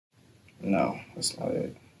No, that's not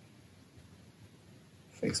it.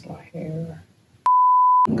 Fix my hair.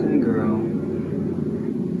 Okay, girl.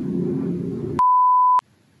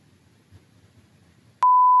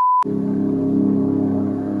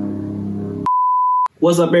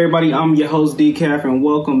 What's up, everybody? I'm your host, Decaf, and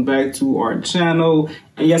welcome back to our channel.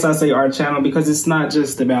 And yes, I say our channel because it's not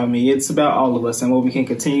just about me. It's about all of us and what we can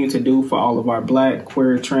continue to do for all of our Black,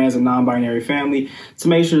 queer, trans, and non-binary family to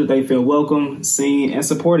make sure that they feel welcome, seen, and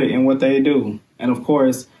supported in what they do. And of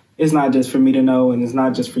course, it's not just for me to know, and it's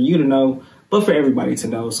not just for you to know, but for everybody to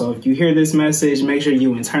know. So if you hear this message, make sure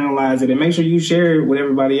you internalize it and make sure you share it with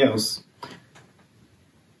everybody else.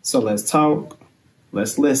 So let's talk,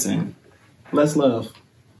 let's listen, let's love.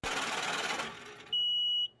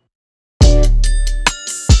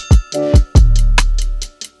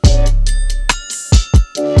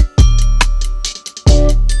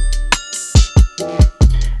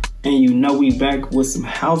 And you know we back with some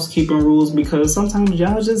housekeeping rules because sometimes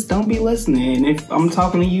y'all just don't be listening. And if I'm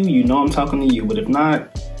talking to you, you know I'm talking to you. But if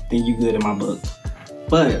not, then you good in my book.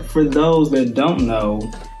 But for those that don't know,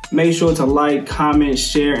 make sure to like, comment,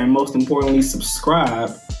 share, and most importantly,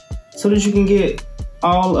 subscribe so that you can get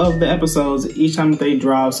all of the episodes each time that they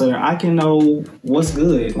drop so that I can know what's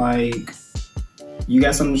good. Like, you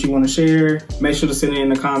got something that you want to share, make sure to send it in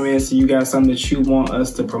the comments. You got something that you want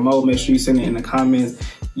us to promote, make sure you send it in the comments.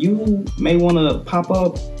 You may want to pop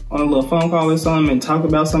up on a little phone call or something and talk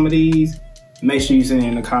about some of these. Make sure you send it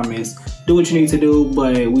in the comments. Do what you need to do,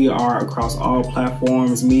 but we are across all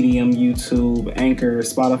platforms: Medium, YouTube, Anchor,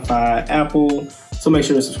 Spotify, Apple. So make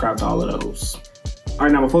sure to subscribe to all of those. All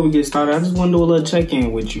right, now before we get started, I just want to do a little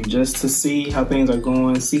check-in with you just to see how things are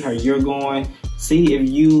going, see how you're going, see if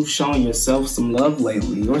you've shown yourself some love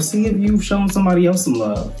lately, or see if you've shown somebody else some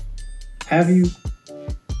love. Have you?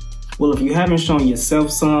 Well, if you haven't shown yourself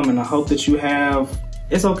some, and I hope that you have,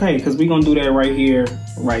 it's okay, because we're going to do that right here,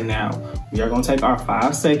 right now. We are going to take our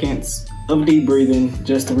 5 seconds of deep breathing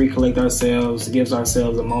just to recollect ourselves, gives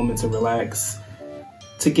ourselves a moment to relax,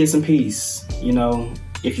 to get some peace. You know,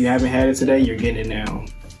 if you haven't had it today, you're getting it now.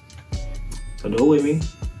 So do it with me.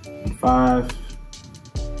 5.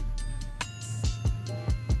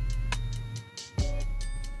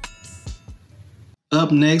 Up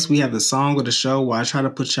next, we have the song of the show where I try to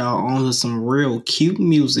put y'all on to some real cute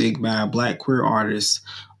music by a Black queer artist,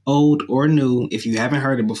 old or new. If you haven't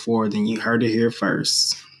heard it before, then you heard it here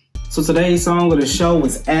first. So today's song of the show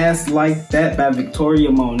is Ass Like That by Victoria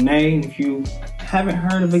Monet. If you haven't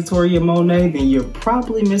heard of Victoria Monet, then you're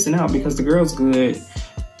probably missing out because the girl's good.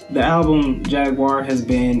 The album Jaguar has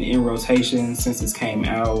been in rotation since it came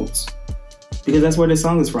out because that's where this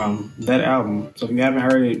song is from, that album. So if you haven't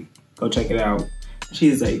heard it, go check it out. She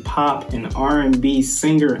is a pop and R&B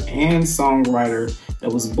singer and songwriter that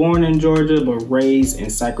was born in Georgia but raised in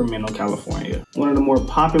Sacramento, California. One of the more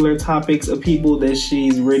popular topics of people that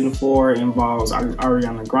she's written for involves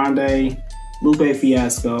Ariana Grande, Lupe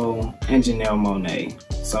Fiasco, and Janelle Monáe.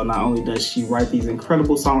 So not only does she write these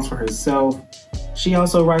incredible songs for herself, she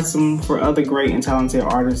also writes them for other great and talented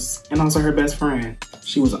artists and also her best friend.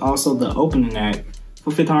 She was also the opening act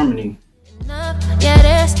for Fifth Harmony. Yeah,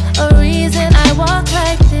 there's a reason I walk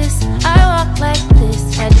like this. I walk like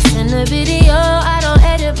this. I just send a video. I don't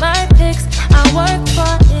edit my pics. I work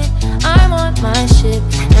for it. I'm on my shit.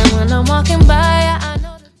 And when I'm walking by, I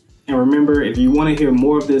know. And remember, if you want to hear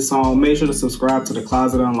more of this song, make sure to subscribe to the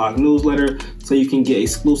Closet Unlocked newsletter so you can get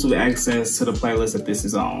exclusive access to the playlist that this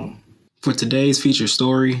is on. For today's feature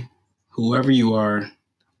story, whoever you are,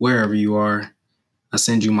 wherever you are, I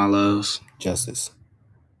send you my love. Justice.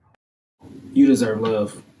 You deserve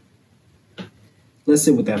love. Let's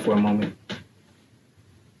sit with that for a moment.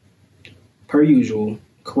 Per usual,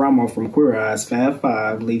 Karamo from Queer Eye's Fab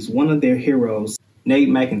Five leaves one of their heroes, Nate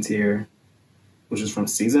McIntyre, which is from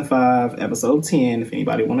Season 5, Episode 10, if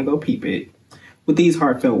anybody want to go peep it, with these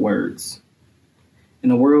heartfelt words.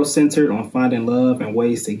 In a world centered on finding love and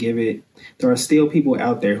ways to give it, there are still people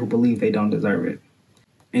out there who believe they don't deserve it.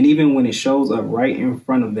 And even when it shows up right in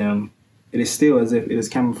front of them, it is still as if it is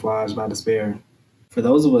camouflaged by despair. For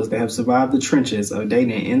those of us that have survived the trenches of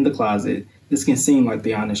dating in the closet, this can seem like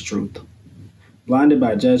the honest truth. Blinded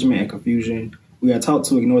by judgment and confusion, we are taught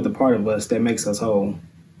to ignore the part of us that makes us whole.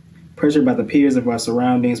 Pressured by the peers of our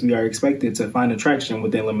surroundings, we are expected to find attraction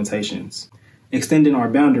within limitations. Extending our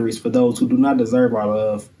boundaries for those who do not deserve our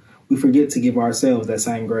love, we forget to give ourselves that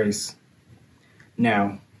same grace.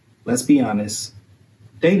 Now, let's be honest,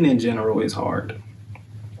 dating in general is hard.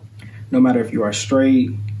 No matter if you are straight,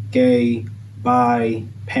 gay, bi,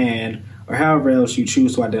 pan, or however else you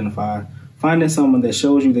choose to identify, finding someone that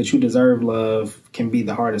shows you that you deserve love can be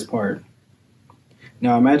the hardest part.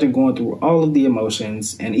 Now imagine going through all of the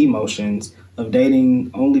emotions and emotions of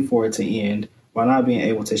dating only for it to end while not being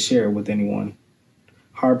able to share it with anyone.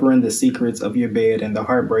 Harboring the secrets of your bed and the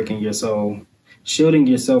heartbreak in your soul, shielding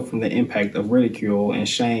yourself from the impact of ridicule and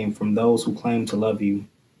shame from those who claim to love you.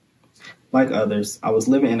 Like others, I was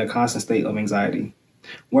living in a constant state of anxiety,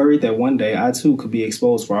 worried that one day I too could be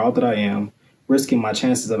exposed for all that I am, risking my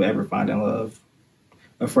chances of ever finding love.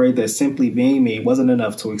 Afraid that simply being me wasn't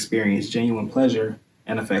enough to experience genuine pleasure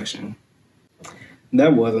and affection.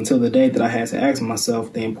 That was until the day that I had to ask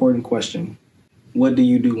myself the important question: what do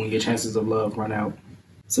you do when your chances of love run out?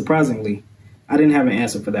 Surprisingly, I didn't have an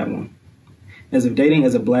answer for that one. As if dating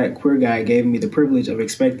as a black queer guy gave me the privilege of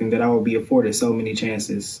expecting that I would be afforded so many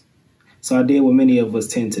chances. So I did what many of us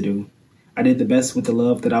tend to do. I did the best with the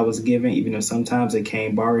love that I was given, even if sometimes it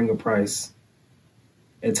came borrowing a price.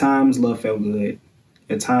 At times, love felt good.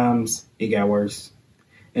 At times, it got worse.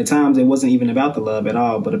 At times, it wasn't even about the love at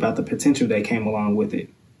all, but about the potential that came along with it.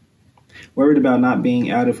 Worried about not being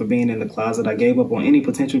outed for being in the closet, I gave up on any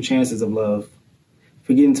potential chances of love.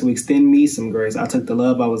 Forgetting to extend me some grace, I took the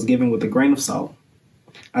love I was given with a grain of salt.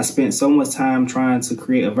 I spent so much time trying to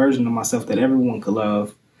create a version of myself that everyone could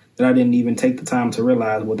love that I didn't even take the time to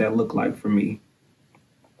realize what that looked like for me.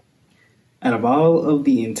 Out of all of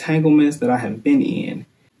the entanglements that I have been in,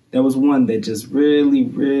 there was one that just really,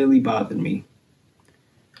 really bothered me.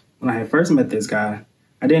 When I had first met this guy,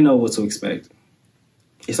 I didn't know what to expect.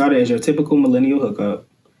 It started as your typical millennial hookup.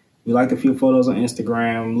 We liked a few photos on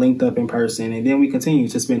Instagram, linked up in person, and then we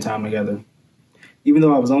continued to spend time together. Even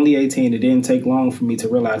though I was only 18, it didn't take long for me to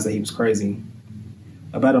realize that he was crazy.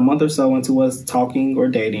 About a month or so into us talking or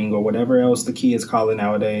dating or whatever else the kids call it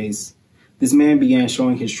nowadays, this man began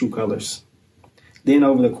showing his true colors. Then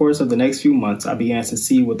over the course of the next few months, I began to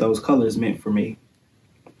see what those colors meant for me.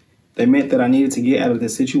 They meant that I needed to get out of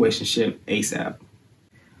this situationship ASAP.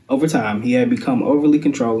 Over time, he had become overly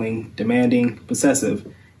controlling, demanding,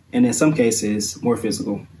 possessive, and in some cases, more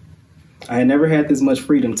physical. I had never had this much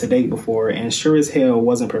freedom to date before, and sure as hell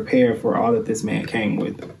wasn't prepared for all that this man came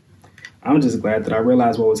with. I'm just glad that I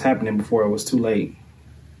realized what was happening before it was too late.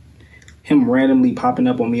 Him randomly popping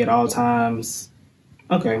up on me at all times,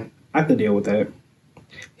 okay, I could deal with that.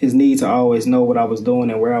 His need to always know what I was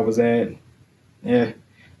doing and where I was at, I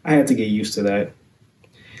had to get used to that.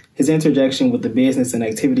 His interjection with the business and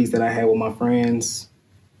activities that I had with my friends,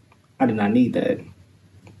 I did not need that.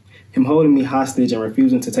 Him holding me hostage and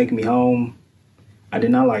refusing to take me home, I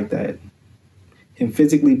did not like that. Him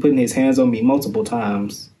physically putting his hands on me multiple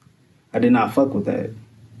times, I did not fuck with that.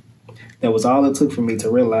 That was all it took for me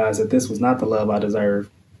to realize that this was not the love I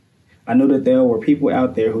deserved. I knew that there were people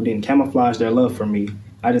out there who didn't camouflage their love for me.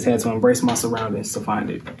 I just had to embrace my surroundings to find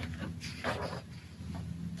it.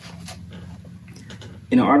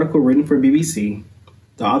 In an article written for BBC,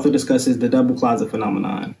 the author discusses the double closet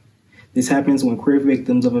phenomenon. This happens when queer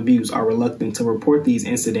victims of abuse are reluctant to report these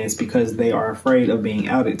incidents because they are afraid of being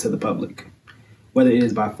outed to the public. Whether it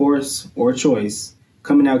is by force or choice,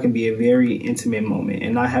 coming out can be a very intimate moment,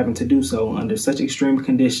 and not having to do so under such extreme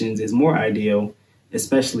conditions is more ideal,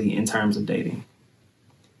 especially in terms of dating.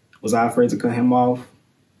 Was I afraid to cut him off?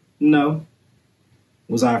 No.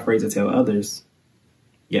 Was I afraid to tell others?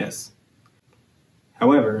 Yes.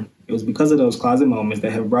 However, it was because of those closet moments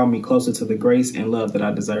that have brought me closer to the grace and love that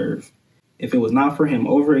I deserve. If it was not for him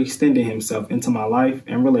overextending himself into my life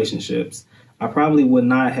and relationships, I probably would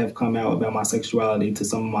not have come out about my sexuality to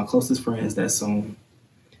some of my closest friends that soon.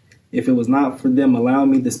 If it was not for them allowing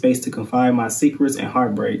me the space to confide my secrets and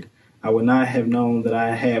heartbreak, I would not have known that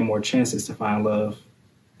I had more chances to find love.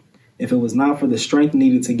 If it was not for the strength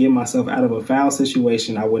needed to get myself out of a foul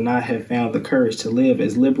situation, I would not have found the courage to live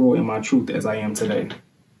as liberal in my truth as I am today.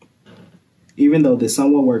 Even though this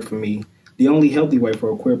somewhat worked for me, the only healthy way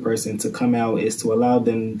for a queer person to come out is to allow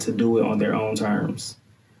them to do it on their own terms.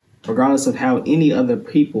 Regardless of how any other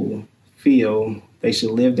people feel they should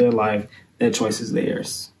live their life, that choice is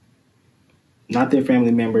theirs. Not their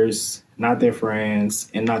family members, not their friends,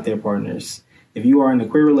 and not their partners. If you are in a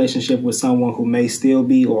queer relationship with someone who may still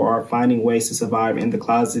be or are finding ways to survive in the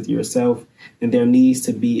closet yourself, then there needs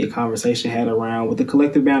to be a conversation had around what the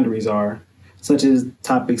collective boundaries are, such as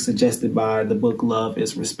topics suggested by the book Love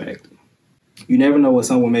is Respect. You never know what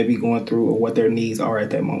someone may be going through or what their needs are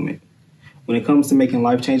at that moment. When it comes to making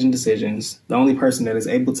life-changing decisions, the only person that is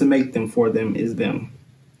able to make them for them is them.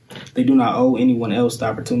 They do not owe anyone else the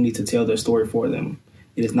opportunity to tell their story for them.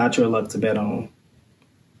 It is not your luck to bet on.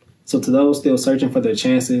 So to those still searching for their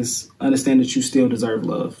chances, understand that you still deserve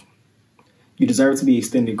love. You deserve to be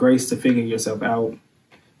extended grace to figure yourself out.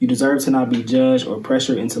 You deserve to not be judged or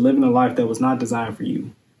pressured into living a life that was not designed for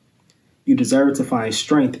you. You You deserve to find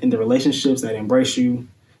strength in the relationships that embrace you.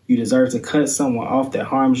 You deserve to cut someone off that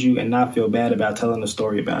harms you and not feel bad about telling a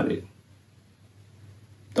story about it.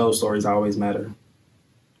 Those stories always matter.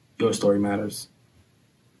 Your story matters.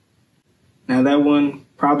 Now that one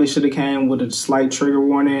probably should have came with a slight trigger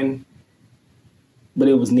warning, but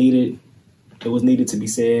it was needed. It was needed to be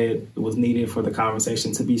said. It was needed for the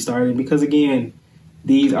conversation to be started because, again,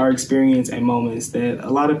 these are experiences and moments that a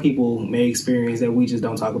lot of people may experience that we just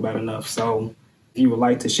don't talk about enough. So if you would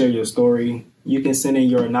like to share your story, you can send in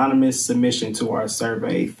your anonymous submission to our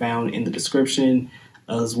survey found in the description,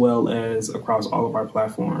 as well as across all of our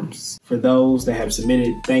platforms. For those that have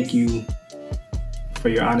submitted, thank you for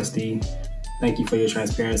your honesty. Thank you for your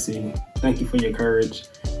transparency. Thank you for your courage.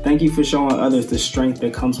 Thank you for showing others the strength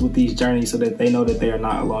that comes with these journeys so that they know that they are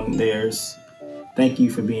not alone in theirs. Thank you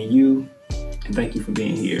for being you, and thank you for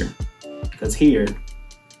being here. Because here,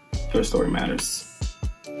 your story matters.